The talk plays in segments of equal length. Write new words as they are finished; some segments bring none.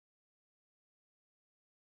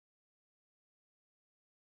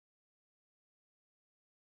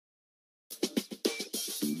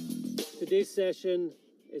Today's session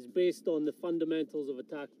is based on the fundamentals of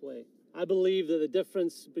attack play. I believe that the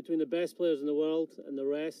difference between the best players in the world and the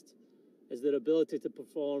rest is their ability to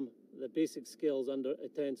perform the basic skills under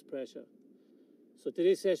intense pressure. So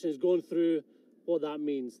today's session is going through what that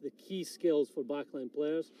means, the key skills for backline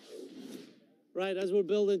players. Right, as we're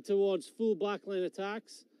building towards full backline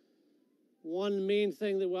attacks, one main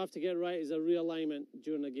thing that we have to get right is a realignment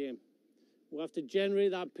during the game. We have to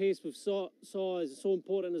generate that pace we saw is so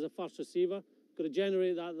important as a first receiver. Got to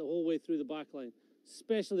generate that the whole way through the backline,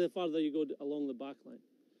 especially the further you go along the backline.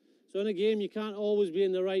 So in a game, you can't always be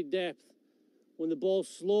in the right depth. When the ball's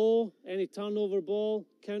slow, any turnover ball,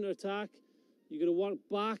 counter-attack, you've got to work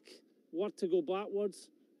back, work to go backwards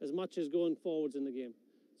as much as going forwards in the game.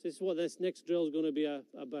 So this is what this next drill is going to be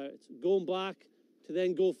about. It's going back to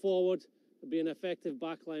then go forward and be an effective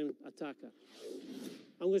backline attacker.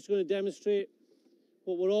 I'm just going to demonstrate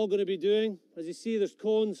what we're all going to be doing. As you see, there's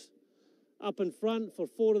cones up in front for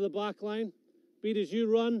 4 of the backline. Beat as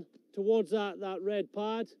you run towards that red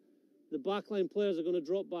pad, the backline players are going to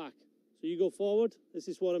drop back. So you go forward. This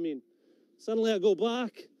is what I mean. Suddenly I go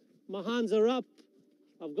back. My hands are up.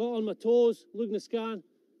 I've got on my toes. Looking to scan.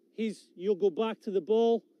 You'll go back to the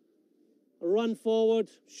ball. Run forward.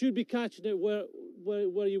 Should be catching it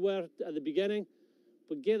where you were at the beginning.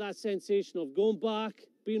 But get that sensation of going back,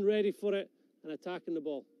 being ready for it, and attacking the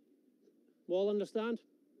ball. We all understand?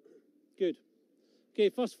 Good. Okay,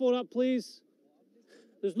 first 4 up, please.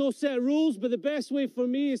 There's no set rules, but the best way for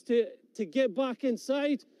me is to get back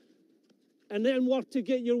inside and then work to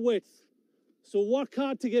get your width. So work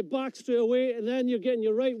hard to get back straight away, and then you're getting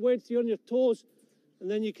your right width, you're on your toes,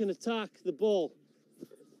 and then you can attack the ball.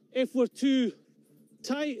 If we're too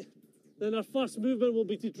tight, then our first movement will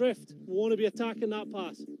be to drift. We want to be attacking that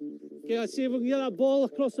pass. Okay, let's see if we can get that ball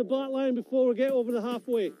across the back line before we get over the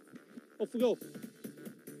halfway. Off we go.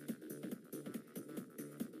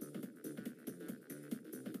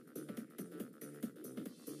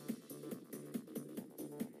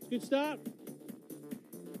 Good start.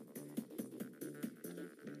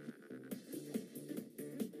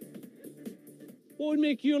 What would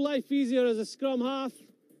make your life easier as a scrum half?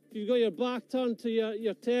 If you've got your back turned to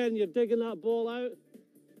your 10, you're digging that ball out.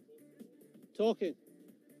 Talking.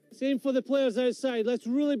 Same for the players outside. Let's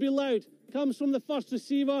really be loud. Comes from the first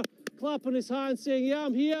receiver, clapping his hands, saying, yeah,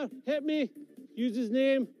 I'm here, hit me. Use his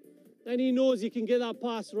name. Then he knows he can get that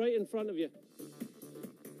pass right in front of you.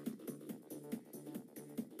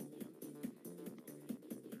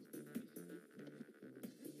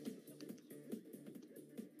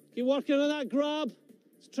 Keep working on that grab.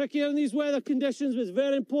 It's trickier in these weather conditions, but it's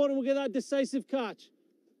very important we get that decisive catch.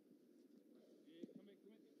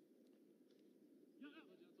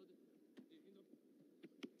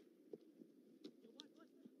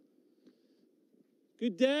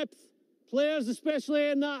 Good depth. Players, especially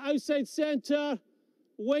in that outside centre,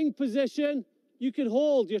 wing position, you can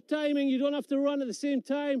hold your timing. You don't have to run at the same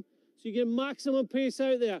time, so you get maximum pace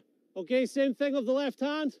out there. Okay, same thing of the left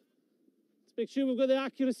hand. Let's make sure we've got the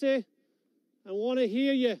accuracy. I want to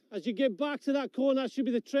hear you. As you get back to that cone, that should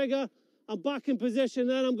be the trigger. I'm back in position,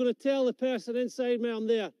 then I'm going to tell the person inside me I'm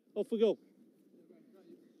there. Off we go.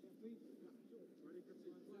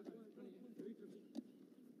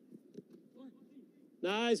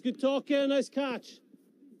 Nice, good talking, nice catch.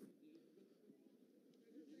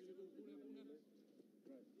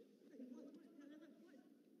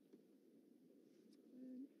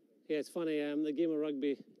 Yeah, it's funny, the game of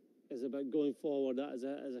rugby is about going forward. That is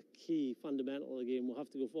a key fundamental of the game. We'll have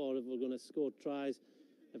to go forward if we're going to score tries,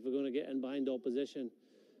 if we're going to get in behind opposition.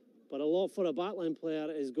 But a lot for a backline player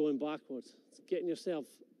is going backwards. It's getting yourself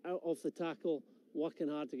out off the tackle, working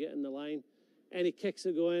hard to get in the line. Any kicks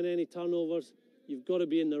that go in, any turnovers, you've got to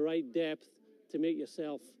be in the right depth to make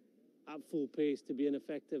yourself at full pace to be an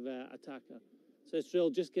effective attacker. So this drill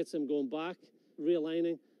just gets them going back,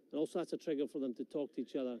 realigning, and also that's a trigger for them to talk to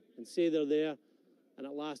each other and say they're there. And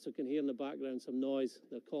at last we can hear in the background some noise.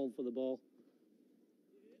 They're calling for the ball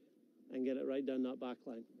and get it right down that back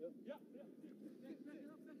line.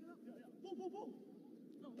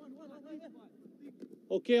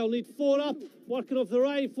 Okay, I'll need 4 up, working off the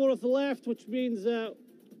right, 4 off the left, which means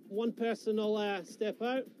one person will step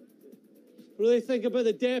out. Really think about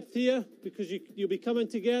the depth here, because you'll be coming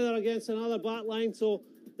together against another back line. So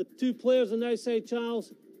the 2 players on the outside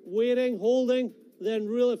channels, waiting, holding, then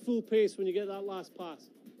really full pace when you get that last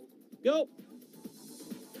pass. Go.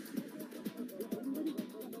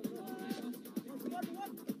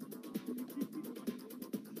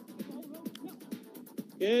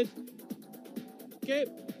 Good. Okay,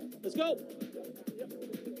 let's go.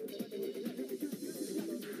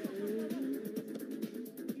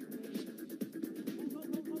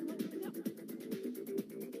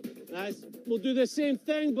 Nice. We'll do the same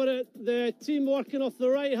thing, but the team working off the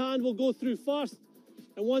right hand will go through first.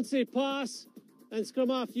 And once they pass, then scrum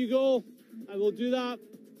half you go, and we'll do that.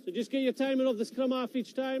 So just get your timing of the scrum half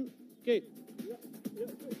each time. Okay.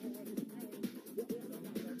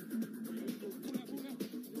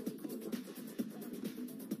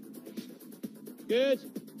 Good.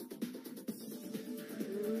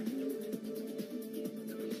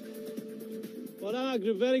 Well done,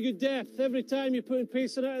 group. Very good depth. Every time you're putting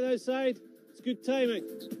pace on it at the outside, it's good timing.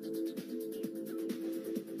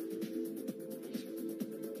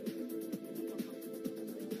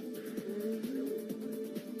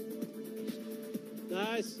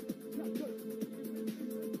 Nice.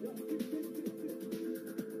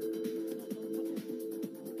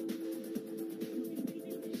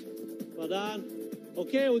 Well done.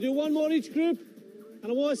 Okay, we'll do one more each group,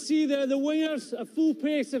 and I want to see the wingers at full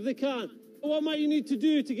pace if they can. What might you need to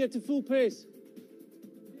do to get to full pace?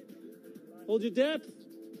 Hold your depth.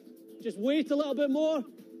 Just wait a little bit more,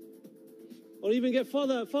 or even get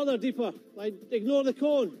further deeper. Like ignore the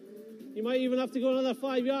cone. You might even have to go another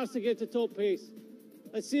 5 yards to get to top pace.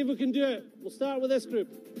 Let's see if we can do it. We'll start with this group.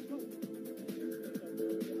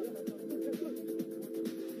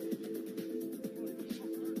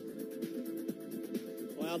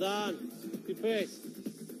 Well done. Good pace.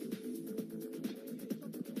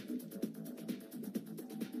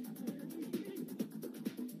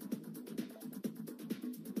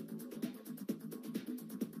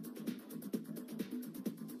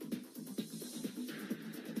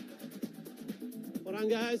 Well done,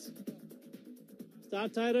 guys.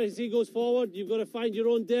 Start tighter as he goes forward. You've got to find your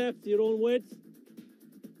own depth, your own width.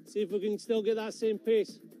 See if we can still get that same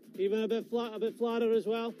pace. Even a bit flatter as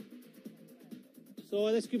well. So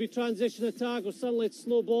this could be transition attack, or suddenly it's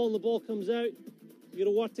slow ball and the ball comes out. You've got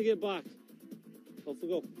to work to get back. Off we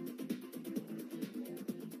go.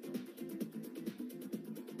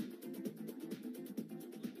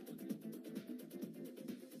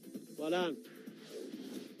 Well done.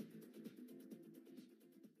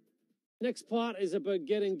 Next part is about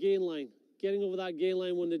getting gain line. Getting over that gain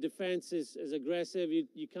line when the defence is aggressive.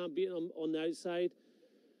 You can't beat them on the outside.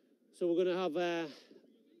 So we're going to have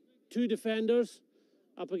 2 defenders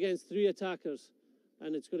up against 3 attackers.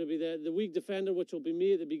 And it's going to be the weak defender, which will be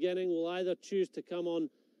me at the beginning, will either choose to come on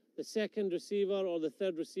the second receiver or the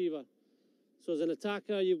third receiver. So as an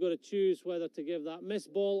attacker, you've got to choose whether to give that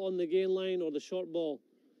missed ball on the gain line or the short ball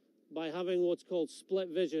by having what's called split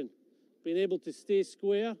vision. Being able to stay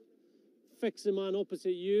square, fix the man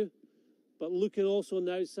opposite you, but looking also on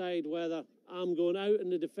the outside whether I'm going out in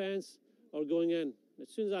the defence or going in. As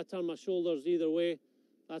soon as I turn my shoulders either way,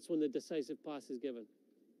 that's when the decisive pass is given.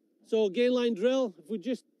 So gain line drill, if we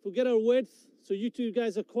get our width, so you two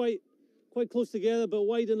guys are quite close together but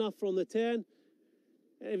wide enough from the 10.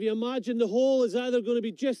 If you imagine the hole is either going to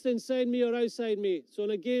be just inside me or outside me. So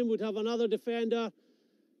in a game we'd have another defender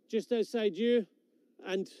just outside you,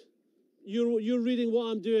 and you're reading what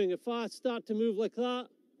I'm doing. If I start to move like that,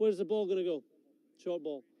 where's the ball going to go? Short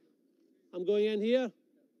ball. I'm going in here,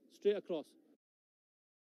 straight across.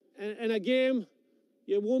 In a game,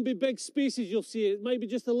 it won't be big spaces you'll see. It might be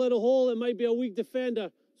just a little hole. It might be a weak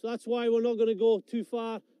defender. So that's why we're not going to go too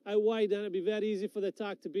far out wide, and it'll be very easy for the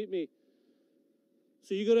attack to beat me.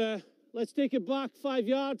 So you're going to, let's take it back 5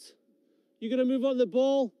 yards. You're going to move on the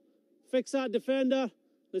ball, fix that defender.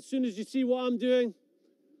 As soon as you see what I'm doing,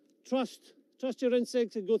 trust your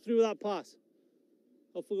instincts and go through that pass.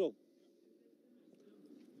 Off we go.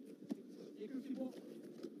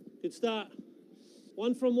 Good start.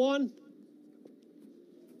 1 from 1.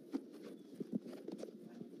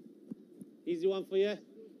 Easy one for you.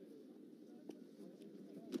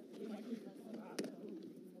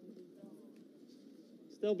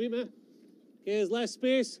 Still beat me. Okay, there's less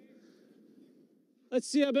space. Let's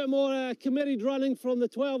see a bit more committed running from the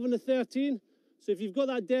 12 and the 13. So if you've got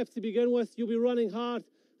that depth to begin with, you'll be running hard,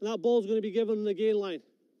 and that ball's going to be given on the gain line.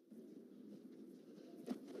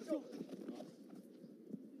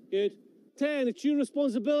 Good. 10, it's your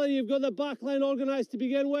responsibility. You've got the back line organised to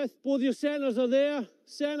begin with. Both your centres are there.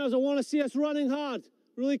 Centres, I want to see us running hard,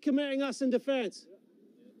 really committing us in defence.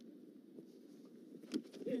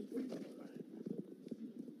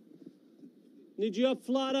 Need you up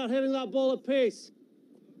flatter, hitting that ball at pace.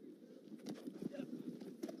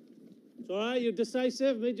 It's all right, you're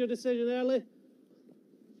decisive, made your decision early.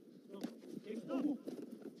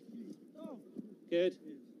 Good.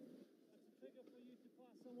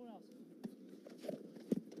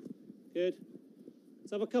 Good.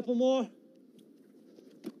 Let's have a couple more.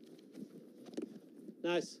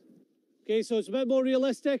 Nice. Okay, so it's a bit more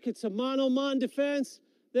realistic. It's a man-on-man defence.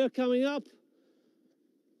 They're coming up.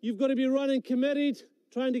 You've got to be running committed,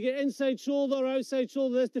 trying to get inside shoulder or outside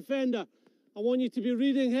shoulder this defender. I want you to be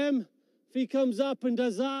reading him. If he comes up and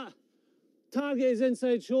does that, target his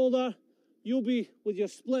inside shoulder, you'll be, with your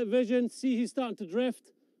split vision, see he's starting to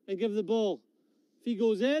drift and give the ball. If he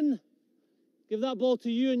goes in, give that ball to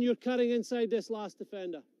you and you're cutting inside this last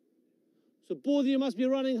defender. So both of you must be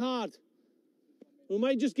running hard. We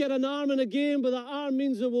might just get an arm in a game, but that arm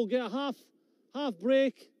means that we'll get a half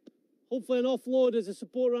break, hopefully an offload as the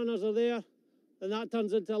support runners are there, and that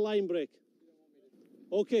turns into a line break.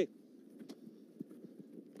 Okay.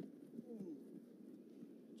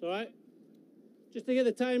 It's all right. Just to get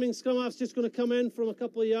the timing, scrum half's just going to come in from a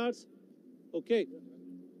couple of yards. Okay.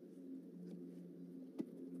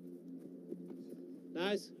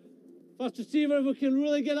 Nice. First receiver, if we can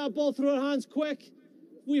really get that ball through our hands quick,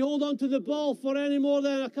 if we hold on to the ball for any more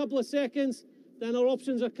than a couple of seconds, then our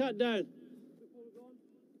options are cut down.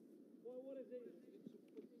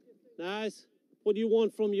 Nice. What do you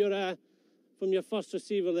want from your first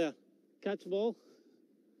receiver there? Catch the ball?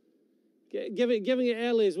 Giving it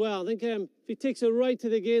early as well. I think if he takes it right to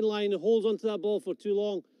the gain line and holds onto that ball for too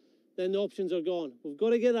long, then the options are gone. We've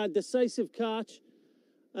got to get that decisive catch,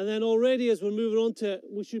 and then already as we're moving on to it,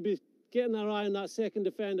 we should be getting our eye on that second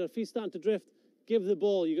defender. If he's starting to drift, give the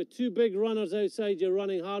ball. You've got two big runners outside, you're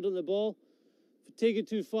running hard on the ball. If you take it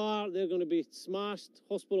too far, they're going to be smashed,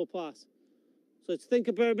 hospital pass. So let's think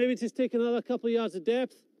about maybe just take another couple of yards of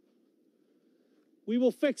depth. We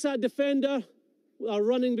will fix that defender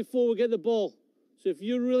running before we get the ball. So if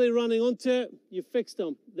you're really running onto it, you fixed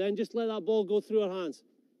them. Then just let that ball go through our hands.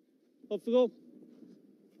 Off we go.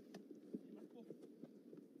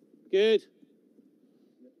 Good.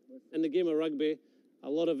 In the game of rugby, a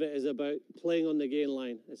lot of it is about playing on the gain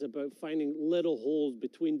line. It's about finding little holes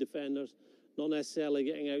between defenders, not necessarily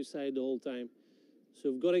getting outside the whole time.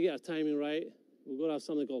 So we've got to get our timing right. We've got to have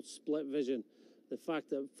something called split vision. The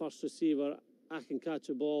fact that first receiver, I can catch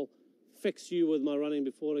a ball, fix you with my running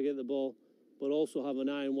before I get the ball, but also have an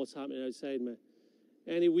eye on what's happening outside me.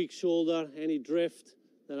 Any weak shoulder, any drift,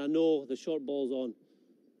 then I know the short ball's on.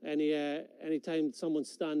 Any time someone's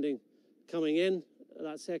standing, coming in,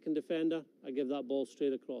 that second defender, I give that ball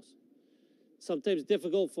straight across. Sometimes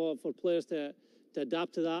difficult for players to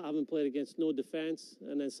adapt to that, having played against no defence,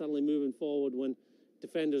 and then suddenly moving forward when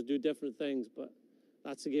defenders do different things, but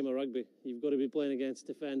that's the game of rugby. You've got to be playing against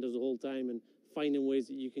defenders the whole time and finding ways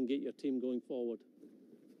that you can get your team going forward.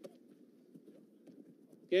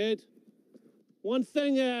 Good. One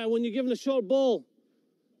thing, when you're given a short ball,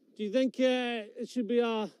 do you think it should be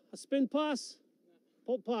a spin pass?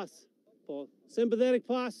 Pop pass? Sympathetic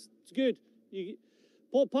pass? It's good.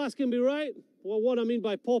 Pop pass can be right. Well, what I mean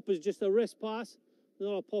by pop is just a wrist pass,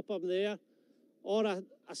 not a pop up in the air, or a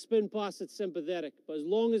spin pass that's sympathetic. But as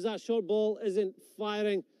long as that short ball isn't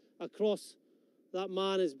firing across that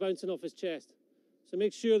man, is bouncing off his chest. So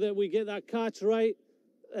make sure that we get that catch right,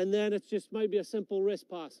 and then it just might be a simple wrist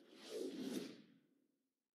pass.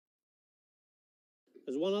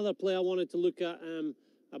 There's one other play I wanted to look at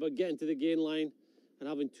about getting to the gain line and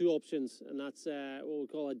having two options, and that's what we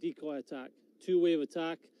call a decoy attack. Two-wave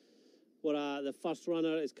attack, where the first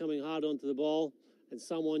runner is coming hard onto the ball, and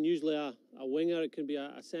someone, usually a winger, it could be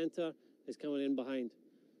a centre, is coming in behind.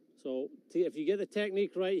 So if you get the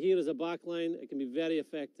technique right here as a back line, it can be very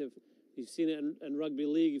effective. You've seen it in rugby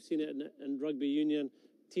league, you've seen it in rugby union.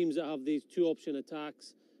 Teams that have these two-option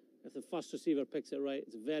attacks, if the first receiver picks it right,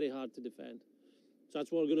 it's very hard to defend. So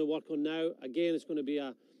that's what we're going to work on now. Again, it's going to be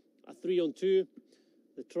a 3-on-2.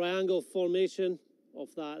 The triangle formation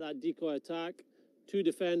of that decoy attack. Two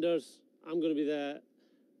defenders. I'm going to be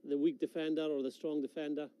the weak defender or the strong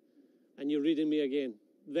defender. And you're reading me again.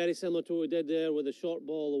 Very similar to what we did there with the short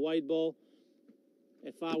ball, the wide ball.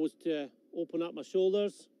 If I was to open up my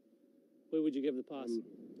shoulders, where would you give the pass?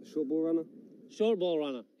 Short ball runner. Short ball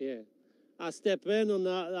runner, yeah. I step in on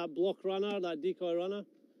that block runner, that decoy runner,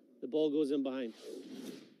 the ball goes in behind.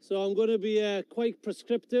 So I'm going to be quite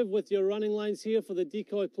prescriptive with your running lines here for the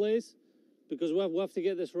decoy plays, because we have to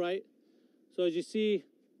get this right. So as you see,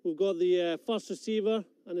 we've got the first receiver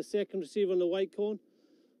and the second receiver on the white cone.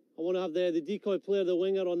 I want to have the decoy player, the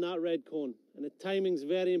winger, on that red cone. And the timing's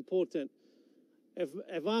very important.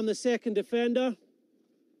 If I'm the second defender,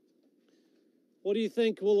 what do you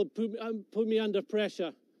think will put me under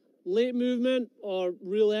pressure? Late movement or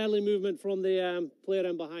real early movement from the player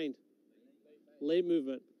in behind? Late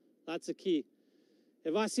movement. That's the key.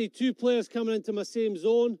 If I see two players coming into my same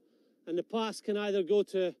zone and the pass can either go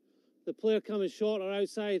to the player coming short or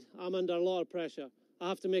outside, I'm under a lot of pressure. I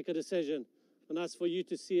have to make a decision, and that's for you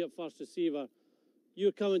to see at first receiver.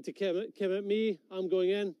 You're coming to commit me, I'm going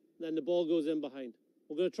in, then the ball goes in behind.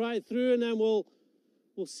 We're going to try it through, and then we'll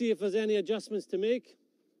see if there's any adjustments to make.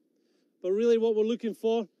 But really what we're looking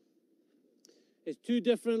for is two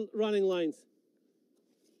different running lines.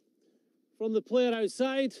 From the player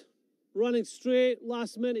outside, running straight,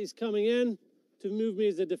 last minute he's coming in to move me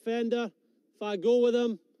as a defender. If I go with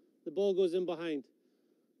him, the ball goes in behind.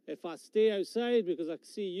 If I stay outside because I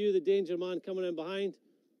see you, the danger man, coming in behind,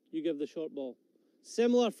 you give the short ball.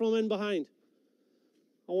 Similar from in behind.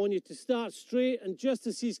 I want you to start straight, and just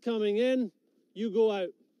as he's coming in, you go out,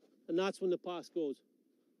 and that's when the pass goes.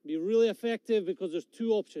 Be really effective because there's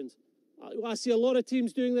two options. I see a lot of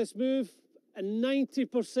teams doing this move, and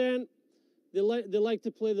 90% they like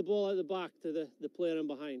to play the ball out the back to the player in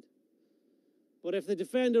behind. But if the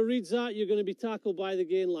defender reads that, you're going to be tackled by the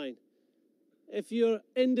gain line. If you're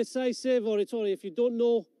indecisive, or if you don't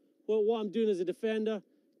know what I'm doing as a defender,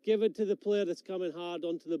 give it to the player that's coming hard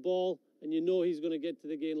onto the ball, and you know he's going to get to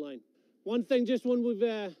the gain line. One thing, just when we've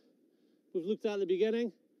looked at the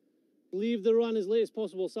beginning, leave the run as late as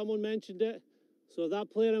possible. Someone mentioned it. So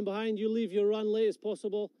that player in behind, you leave your run late as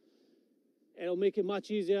possible. It'll make it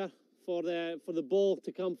much easier for the ball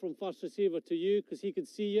to come from first receiver to you, because he can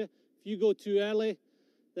see you. If you go too early,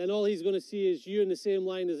 then all he's going to see is you in the same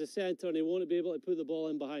line as the center, and he won't be able to put the ball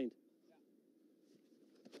in behind.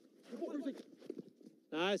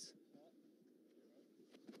 Nice.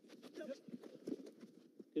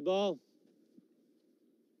 Good ball.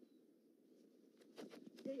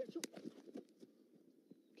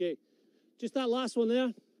 Okay, just that last one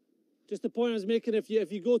there. Just the point I was making, if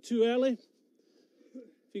you go too early,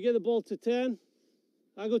 if you get the ball to 10,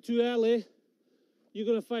 I go too early, you're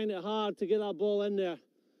going to find it hard to get that ball in there.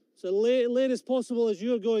 So late as possible as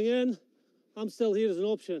you're going in, I'm still here as an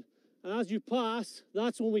option. And as you pass,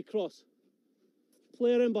 that's when we cross.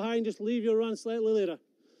 Player in behind, just leave your run slightly later.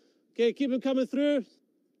 Okay, keep him coming through.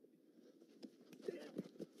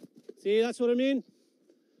 See, that's what I mean.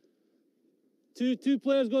 Two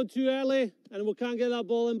players going too early, and we can't get that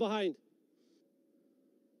ball in behind.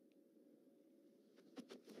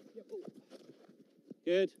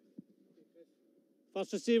 Good.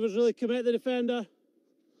 First receivers really commit the defender.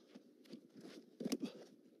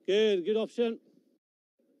 Good option.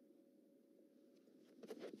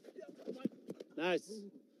 Nice.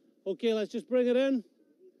 Okay, let's just bring it in.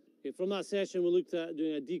 Okay, from that session, we looked at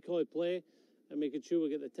doing a decoy play and making sure we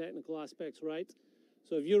get the technical aspects right.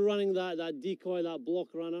 So if you're running that decoy, that block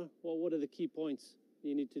runner, what are the key points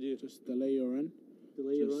you need to do? Just delay your run.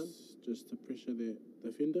 Delay your run? Just to pressure the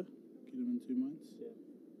defender, get him in 2 minds. Yeah.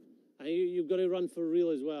 And you've got to run for real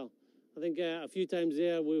as well. I think a few times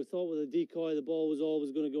there we thought with a decoy the ball was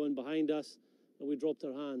always going to go in behind us, and we dropped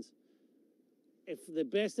our hands. If the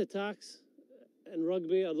best attacks in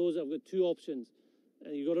rugby are those that have got two options,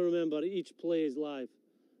 and you've got to remember each play is live.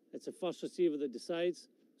 It's a first receiver that decides.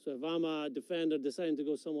 So if I'm a defender deciding to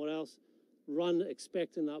go somewhere else, run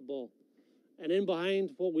expecting that ball. And in behind,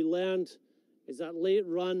 what we learned is that late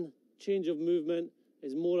run, change of movement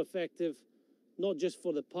is more effective, not just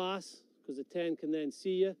for the pass, because the 10 can then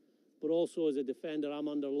see you, but also as a defender, I'm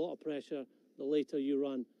under a lot of pressure the later you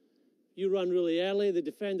run. You run really early, the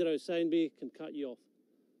defender outside me can cut you off.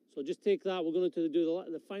 So just take that. We're going to do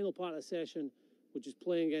the final part of the session, which is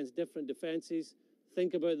playing against different defenses.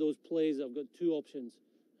 Think about those plays that have got two options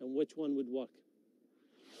and which one would work.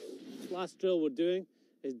 Last drill we're doing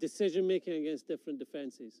is decision making against different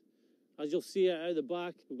defenses. As you'll see out the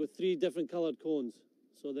back, we've got 3 different coloured cones.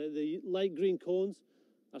 So the light green cones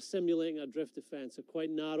are simulating a drift defence. They're quite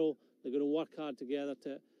narrow. They're going to work hard together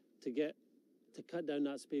to cut down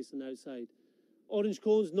that space on the outside. Orange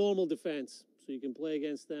cones, normal defence. So you can play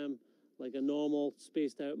against them like a normal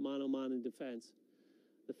spaced out man-on-man in defence.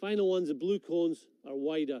 The final ones, the blue cones, are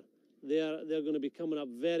wider. They're going to be coming up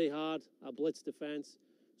very hard, a blitz defence.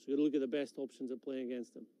 So you've got to look at the best options of playing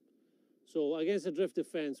against them. So against a drift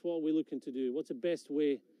defence, what are we looking to do? What's the best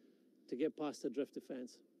way to get past a drift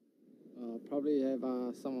defence? Probably have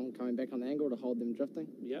someone coming back on the angle to hold them drifting.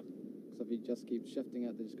 Yep. So if you just keep shifting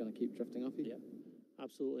it, they're just going to keep drifting off you. Yep,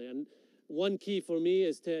 absolutely. And one key for me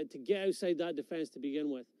is to get outside that defence to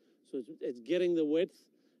begin with. So it's getting the width.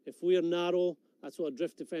 If we're narrow, that's what a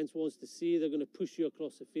drift defence wants to see. They're going to push you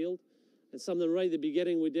across the field. And something right at the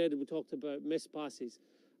beginning we talked about missed passes.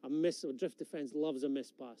 A drift defence loves a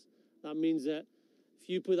missed pass. That means that if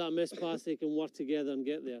you put that missed pass, they can work together and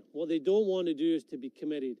get there. What they don't want to do is to be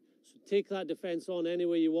committed. So take that defence on any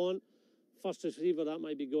way you want. First receiver, that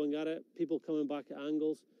might be going at it. People coming back at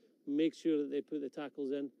angles. Make sure that they put the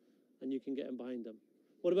tackles in and you can get in behind them.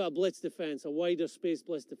 What about a blitz defence, a wider space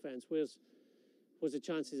blitz defence? Where's the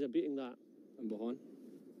chances of beating that? And behind.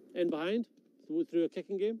 In behind? through a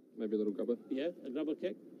kicking game. Maybe a little grubber. Yeah, a grubber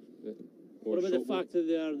kick. Yeah. Or What a about the short ball fact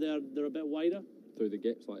that they're a bit wider? through the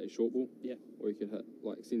gaps, like a short ball. Yeah. Or you could hit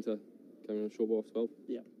like centre, coming on a short ball off 12.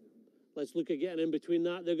 Yeah. Let's look at getting in between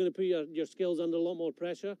that. They're going to put your skills under a lot more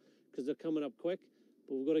pressure because they're coming up quick.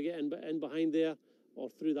 But we've got to get in behind there or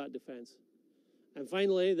through that defence. And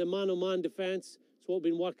finally, the man-on-man defence. It's what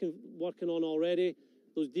we've been working on already.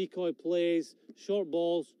 Those decoy plays, short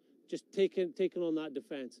balls, just taking on that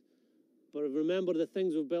defence. But remember the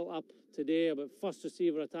things we've built up today about first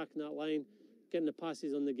receiver attacking that line, getting the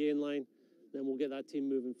passes on the gain line, then we'll get that team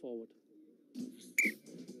moving forward.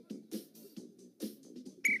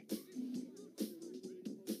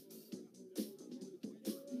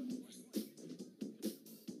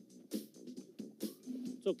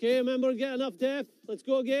 It's okay, remember, get enough depth. Let's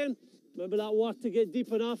go again. Remember that work to get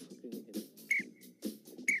deep enough.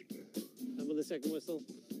 Remember the second whistle.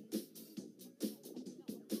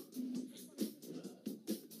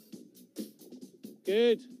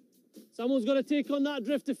 Good. Someone's got to take on that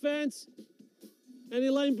drift defence. Any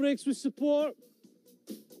line breaks with support.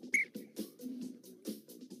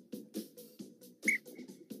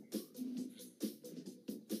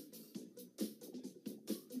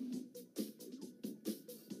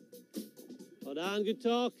 Well done, good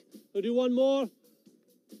talk. We'll do one more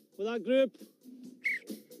with that group.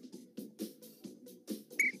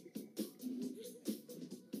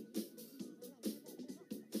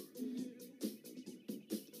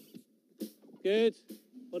 Good.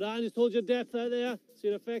 Well done, just hold your depth out there so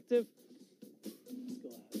you're effective. Let's go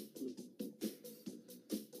ahead.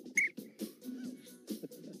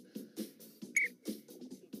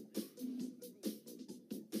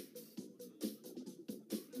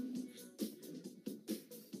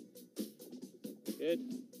 Good.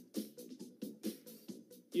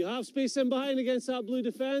 You have space in behind against that blue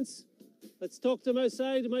defence. Let's talk to them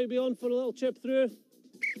outside. It might be on for a little chip through.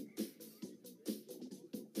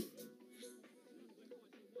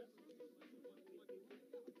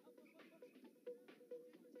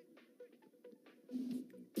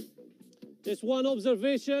 Just one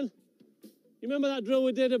observation. You remember that drill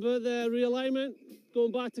we did about the realignment,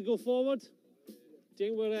 going back to go forward? Do you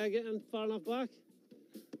think we're getting far enough back?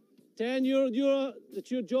 10,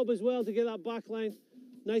 it's your job as well to get that back line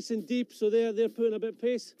nice and deep, so they're putting a bit of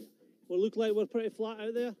pace. We'll look like we're pretty flat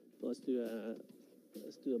out there. Let's do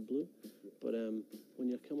a blue. But when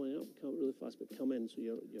you're coming up, come really fast, but come in. So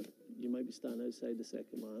you might be standing outside the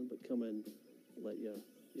second man, but come in, like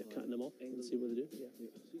you're cutting them off and see what they do. Yeah.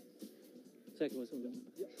 Second whistle.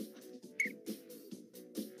 Yeah.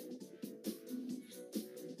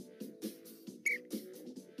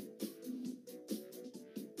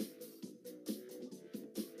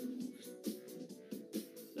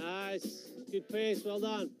 Nice, good pace, well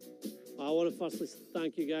done. I want to firstly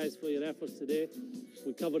thank you guys for your efforts today.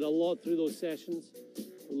 We covered a lot through those sessions.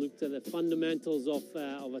 We looked at the fundamentals of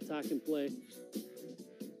attacking play,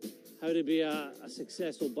 how to be a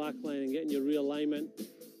successful backline and getting your realignment.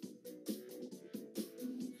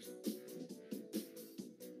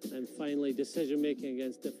 And finally, decision making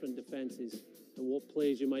against different defences and what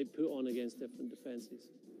plays you might put on against different defences.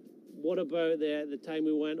 What about the time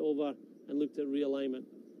we went over and looked at realignment?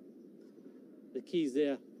 The keys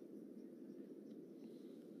there.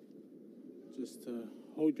 Just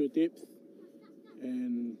hold your depth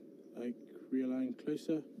and like realign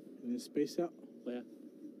closer and then space out. Yeah.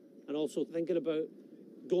 And also thinking about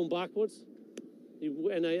going backwards.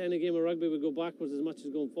 In a game of rugby, we go backwards as much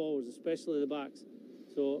as going forwards, especially the backs.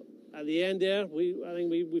 So at the end there, I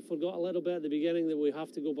think we forgot a little bit at the beginning that we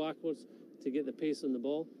have to go backwards to get the pace on the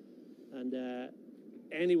ball. And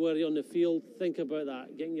anywhere on the field, think about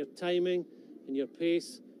that, getting your timing and your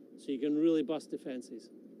pace so you can really bust defences.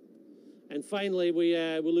 And finally, we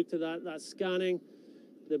looked at that scanning,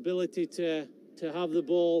 the ability to have the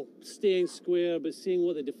ball staying square but seeing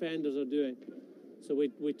what the defenders are doing. So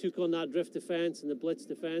we took on that drift defence and the blitz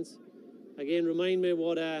defence. Again, remind me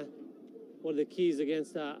what are the keys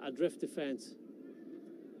against a drift defence?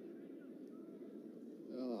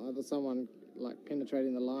 Either someone like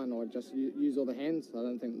penetrating the line or just use all the hands. I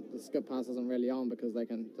don't think the skip pass isn't really on because they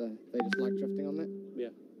just like drifting on that. Yeah.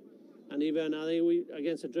 And even I think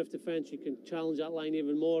against a drift defence you can challenge that line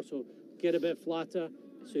even more, so get a bit flatter,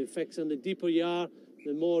 so you're fixing the deeper you are,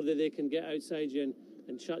 the more that they can get outside you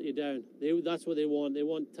and shut you down. That's what they want. They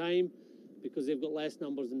want time because they've got less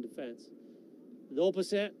numbers in defence. The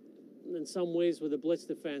opposite, in some ways, with the blitz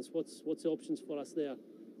defence, what's the options for us there?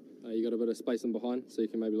 You got a bit of space in behind, so you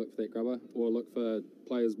can maybe look for that grubber or look for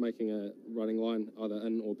players making a running line either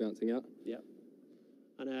in or bouncing out. Yeah.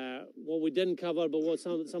 And what we didn't cover, but what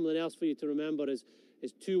something else for you to remember is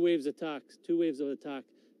is two waves attacks, 2 waves of attack.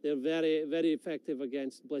 They're very, very effective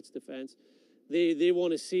against blitz defense. They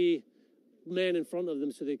want to see men in front of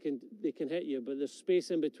them so they can hit you, but there's space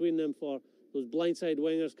in between them for those blindside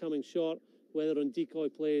wingers coming short, whether on decoy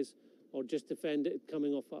plays or just defend it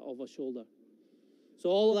coming off a shoulder. So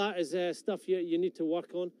all of that is stuff you need to work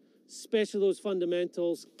on, especially those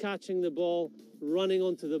fundamentals, catching the ball, running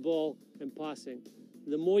onto the ball, and passing.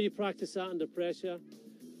 The more you practice that under pressure,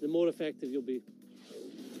 the more effective you'll be.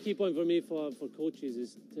 Key point for me for coaches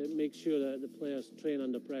is to make sure that the players train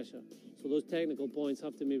under pressure. So those technical points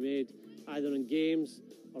have to be made either in games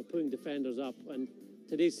or putting defenders up. And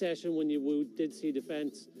today's session, when we did see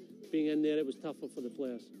defence being in there, it was tougher for the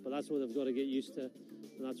players. But that's what they've got to get used to,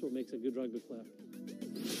 and that's what makes a good rugby player.